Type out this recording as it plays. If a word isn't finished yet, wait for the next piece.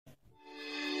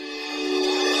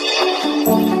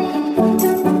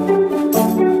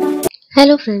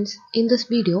Hello friends, in this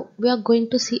video we are going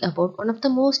to see about one of the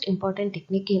most important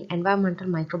technique in environmental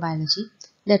microbiology,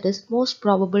 that is most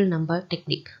probable number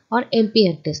technique or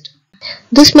MPN test.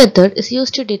 This method is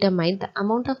used to determine the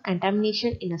amount of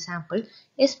contamination in a sample,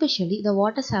 especially the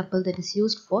water sample that is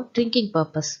used for drinking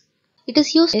purpose. It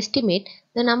is used to estimate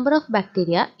the number of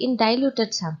bacteria in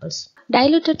diluted samples.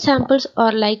 Diluted samples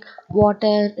are like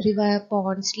water, river,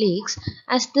 ponds, lakes.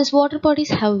 As these water bodies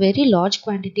have very large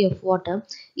quantity of water,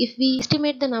 if we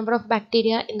estimate the number of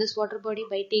bacteria in this water body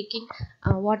by taking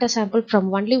a water sample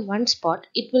from only one spot,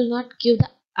 it will not give the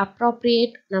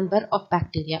appropriate number of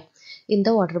bacteria in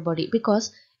the water body,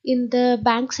 because in the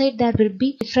bank side there will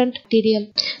be different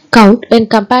bacterial count when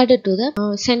compared to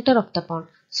the center of the pond.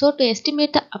 So to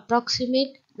estimate the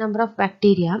approximate number of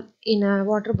bacteria in a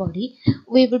water body,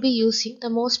 we will be using the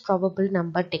most probable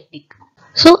number technique.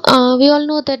 So we all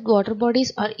know that water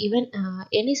bodies or even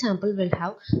any sample will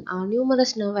have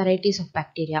numerous varieties of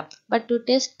bacteria. But to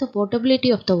test the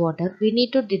potability of the water, we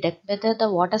need to detect whether the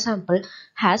water sample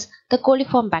has the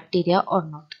coliform bacteria or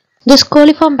not. This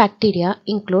coliform bacteria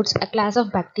includes a class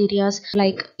of bacteria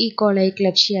like E. coli,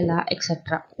 Klebsiella,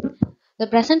 etc. The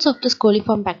presence of this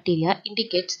coliform bacteria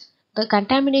indicates the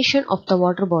contamination of the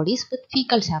water bodies with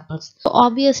fecal samples. So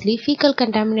obviously, fecal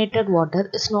contaminated water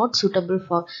is not suitable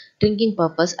for drinking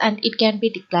purpose and it can be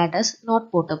declared as not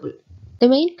potable. The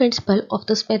main principle of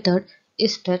this method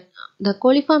is that the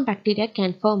coliform bacteria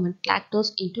can ferment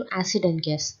lactose into acid and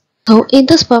gas. So in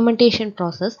this fermentation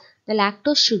process, the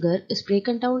lactose sugar is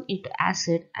broken down into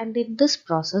acid, and in this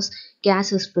process,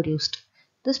 gas is produced.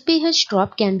 This pH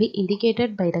drop can be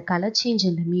indicated by the color change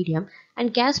in the medium,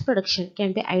 and gas production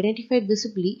can be identified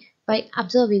visibly by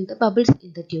observing the bubbles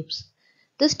in the tubes.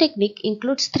 This technique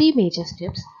includes three major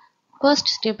steps. First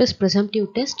step is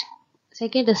presumptive test,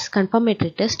 second is confirmatory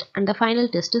test, and the final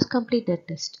test is completed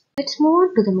test. Let's move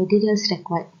on to the materials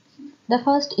required. The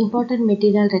first important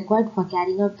material required for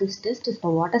carrying out this test is the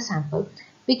water sample.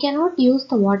 We cannot use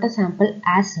the water sample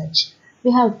as such.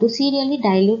 We have to serially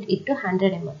dilute it to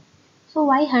 100 ml. So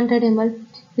why 100 ml?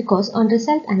 Because on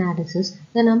result analysis,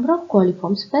 the number of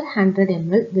coliforms per 100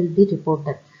 ml will be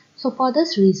reported. So for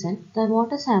this reason, the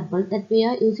water sample that we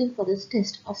are using for this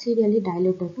test are serially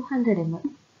diluted to 100 ml.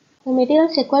 The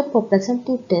materials required for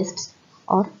presumptive tests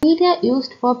or media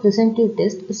used for presumptive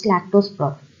test is lactose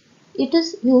broth. It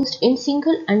is used in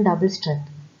single and double strength.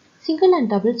 Single and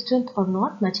double strength are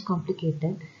not much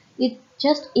complicated. It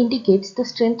just indicates the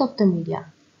strength of the media.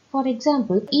 For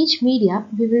example, each media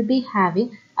we will be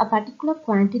having a particular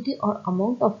quantity or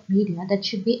amount of media that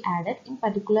should be added in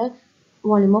particular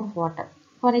volume of water.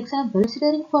 For example,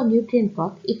 considering for nutrient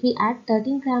broth, if we add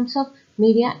 13 grams of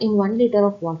media in 1 liter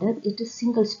of water, it is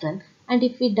single strength, and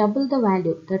if we double the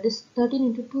value, that is 13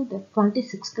 into 2, that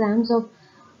 26 grams of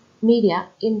media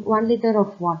in 1 liter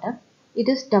of water, it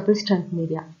is double strength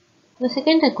media. The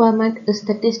second requirement is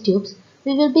the test tubes.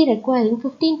 We will be requiring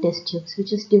 15 test tubes,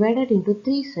 which is divided into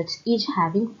 3 sets, each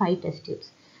having 5 test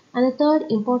tubes. And the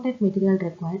third important material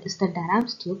required is the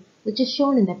Darams tube, which is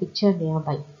shown in the picture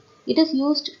nearby. It is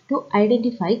used to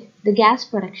identify the gas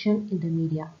production in the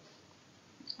media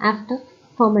after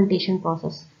fermentation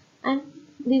process, and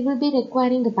we will be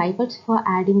requiring the pipettes for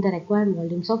adding the required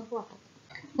volumes of water.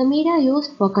 The media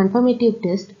used for confirmative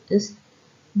test is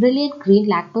brilliant green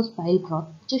lactose bile broth,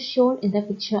 which is shown in the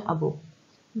picture above.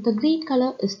 The green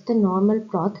color is the normal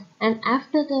broth, and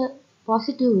after the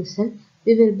positive result,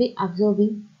 we will be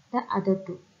observing the other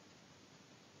two.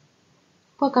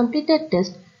 For completed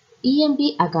test,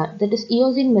 EMB agar, that is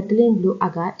eosine methylene blue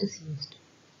agar, is used.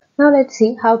 Now let's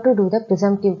see how to do the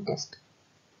presumptive test.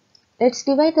 Let's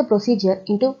divide the procedure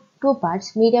into two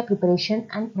parts: media preparation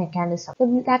and mechanism. The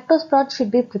lactose broth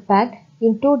should be prepared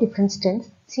in two different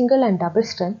strengths, single and double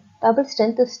strength. Double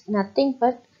strength is nothing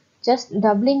but just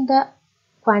doubling the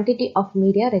quantity of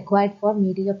media required for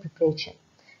media preparation.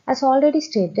 As already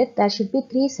stated, there should be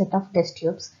 3 sets of test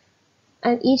tubes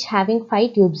and each having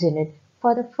 5 tubes in it.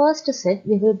 For the first set,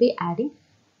 we will be adding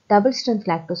double strength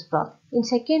lactose broth. In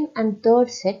second and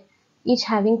third set, each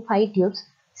having 5 tubes,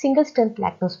 single strength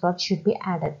lactose broth should be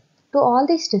added. To all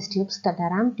these test tubes, the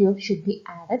Daram tube should be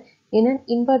added in an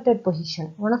inverted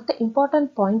position. One of the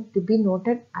important points to be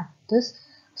noted at this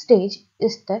stage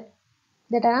is that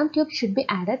the Daram tube should be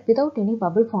added without any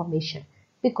bubble formation,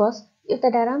 because if the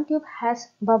Daram tube has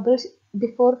bubbles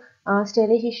before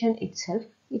sterilization itself,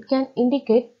 it can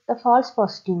indicate the false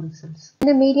positive results.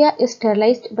 The media is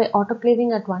sterilized by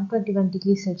autoclaving at 121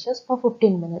 degrees Celsius for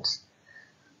 15 minutes.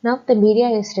 Now the media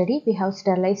is ready. We have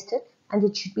sterilized it and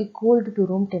it should be cooled to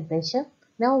room temperature.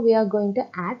 Now we are going to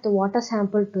add the water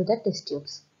sample to the test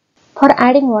tubes. For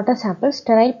adding water samples,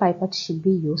 sterile pipettes should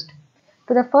be used.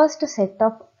 To the first set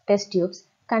of test tubes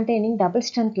containing double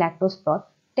strength lactose broth,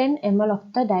 10 ml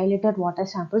of the diluted water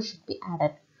sample should be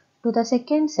added. To the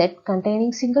second set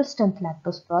containing single strength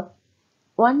lactose broth,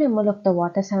 1 ml of the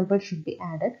water sample should be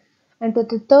added, and to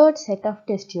the third set of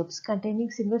test tubes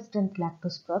containing single strength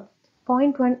lactose broth,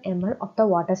 0.1 ml of the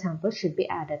water sample should be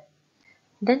added.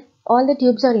 Then all the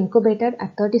tubes are incubated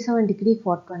at 37 degrees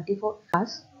for 24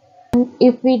 hours. And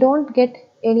if we don't get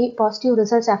any positive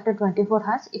results after 24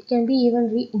 hours, it can be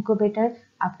even re-incubated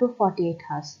up to 48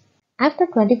 hours. After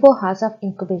 24 hours of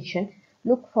incubation,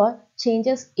 look for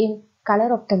changes in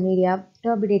color of the media,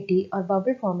 turbidity or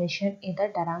bubble formation in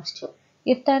the Durham's tube.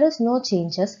 If there is no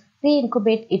changes,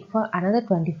 re-incubate it for another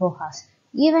 24 hours.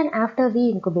 Even after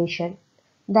re-incubation,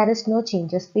 there is no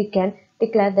changes, we can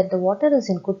declare that the water is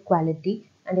in good quality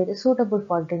and it is suitable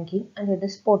for drinking and it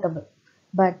is potable.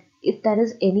 But if there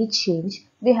is any change,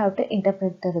 we have to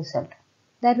interpret the result.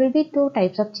 There will be two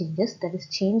types of changes, that is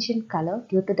change in color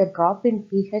due to the drop in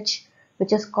pH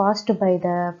which is caused by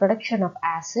the production of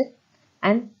acid,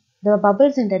 and the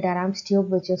bubbles in the Durham's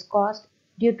tube which is caused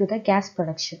due to the gas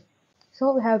production.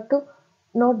 So we have to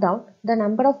note down the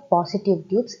number of positive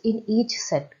tubes in each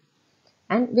set,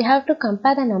 and we have to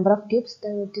compare the number of tubes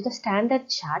to the standard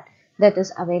chart that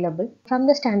is available. From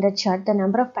the standard chart, the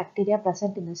number of bacteria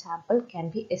present in the sample can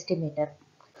be estimated.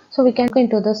 So we can go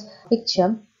into this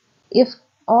picture. If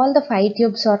all the 5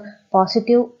 tubes are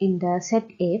positive in the set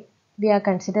A, we are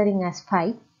considering as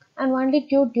 5, and only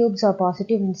 2 tubes are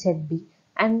positive in set B,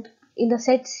 and in the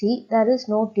set C there is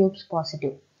no tubes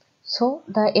positive. So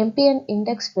the MPN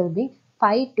index will be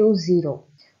 520.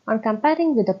 On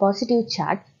comparing with the positive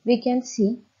chart, we can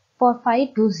see for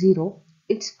 520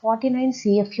 it's 49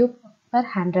 CFU per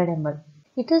 100 ml.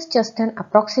 It is just an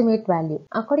approximate value.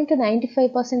 According to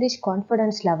 95%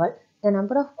 confidence level, the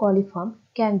number of coliform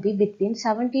can be between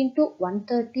 17 to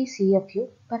 130 CFU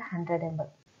per 100 ml.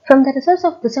 From the results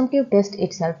of presumptive test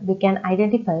itself, we can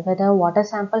identify whether a water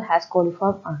sample has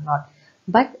coliform or not.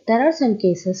 But there are some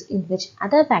cases in which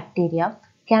other bacteria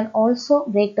can also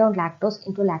break down lactose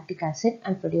into lactic acid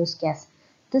and produce gas.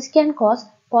 This can cause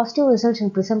positive results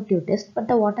in presumptive test, but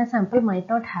the water sample might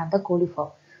not have the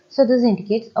coliform. So this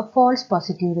indicates a false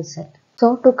positive result.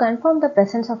 So to confirm the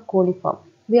presence of coliform,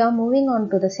 we are moving on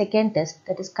to the second test,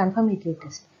 that is confirmatory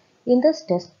test. In this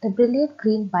test, the brilliant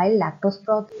green bile lactose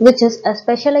broth, which is a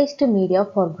specialized media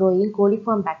for growing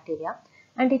coliform bacteria,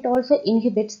 and it also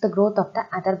inhibits the growth of the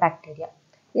other bacteria.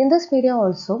 In this media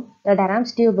also, the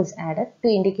Durham's tube is added to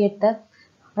indicate the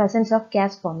presence of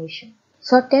gas formation.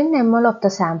 So 10 ml of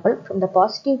the sample from the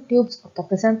positive tubes of the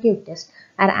presumptive test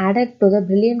are added to the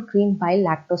brilliant green bile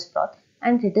lactose broth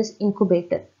and it is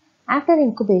incubated. After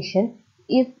incubation,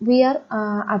 if we are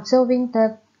observing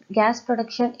the gas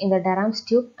production in the Durham's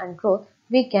tube and growth,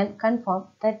 we can confirm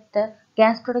that the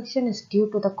gas production is due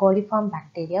to the coliform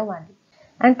bacteria only.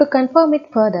 And to confirm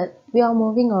it further, we are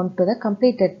moving on to the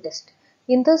completed test.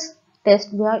 In this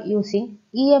test, we are using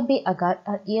EMB agar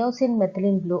or eosin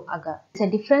methylene blue agar. It's a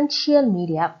differential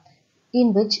media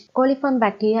in which coliform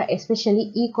bacteria,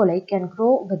 especially E. coli, can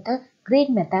grow with the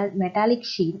green metallic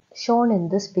sheen shown in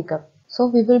this figure. So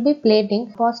we will be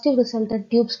plating positive resulted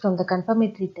tubes from the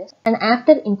confirmatory test, and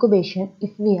after incubation,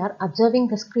 if we are observing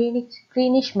the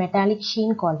greenish metallic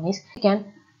sheen colonies, we can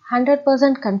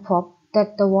 100% confirm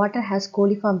that the water has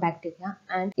coliform bacteria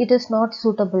and it is not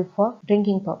suitable for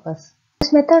drinking purpose.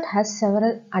 This method has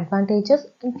several advantages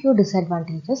and few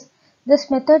disadvantages. This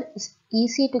method is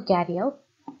easy to carry out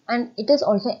and it is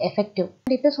also effective.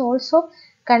 It is also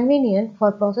convenient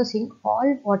for processing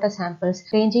all water samples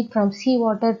ranging from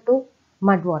seawater to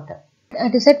mud water. A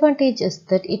disadvantage is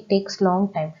that it takes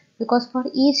long time because for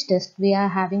each test we are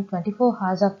having 24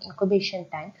 hours of incubation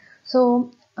time.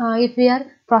 So if we are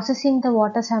processing the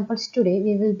water samples today,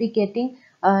 we will be getting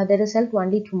the result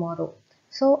only tomorrow.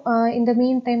 So in the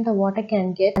meantime, the water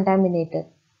can get contaminated.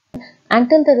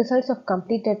 Until the results of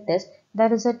completed test,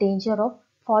 there is a danger of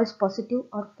false positive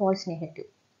or false negative.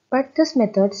 But this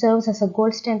method serves as a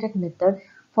gold standard method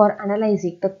for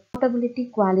analyzing the potability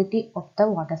quality of the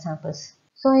water samples.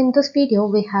 So in this video,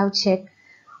 we have checked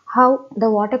how the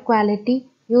water quality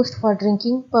used for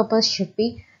drinking purpose should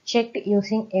be checked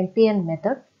using MPN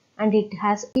method, and it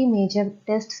has 3 major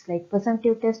tests like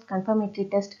presumptive test, confirmatory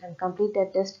test and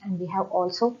completed test, and we have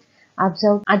also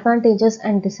observed advantages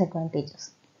and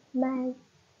disadvantages. Bye.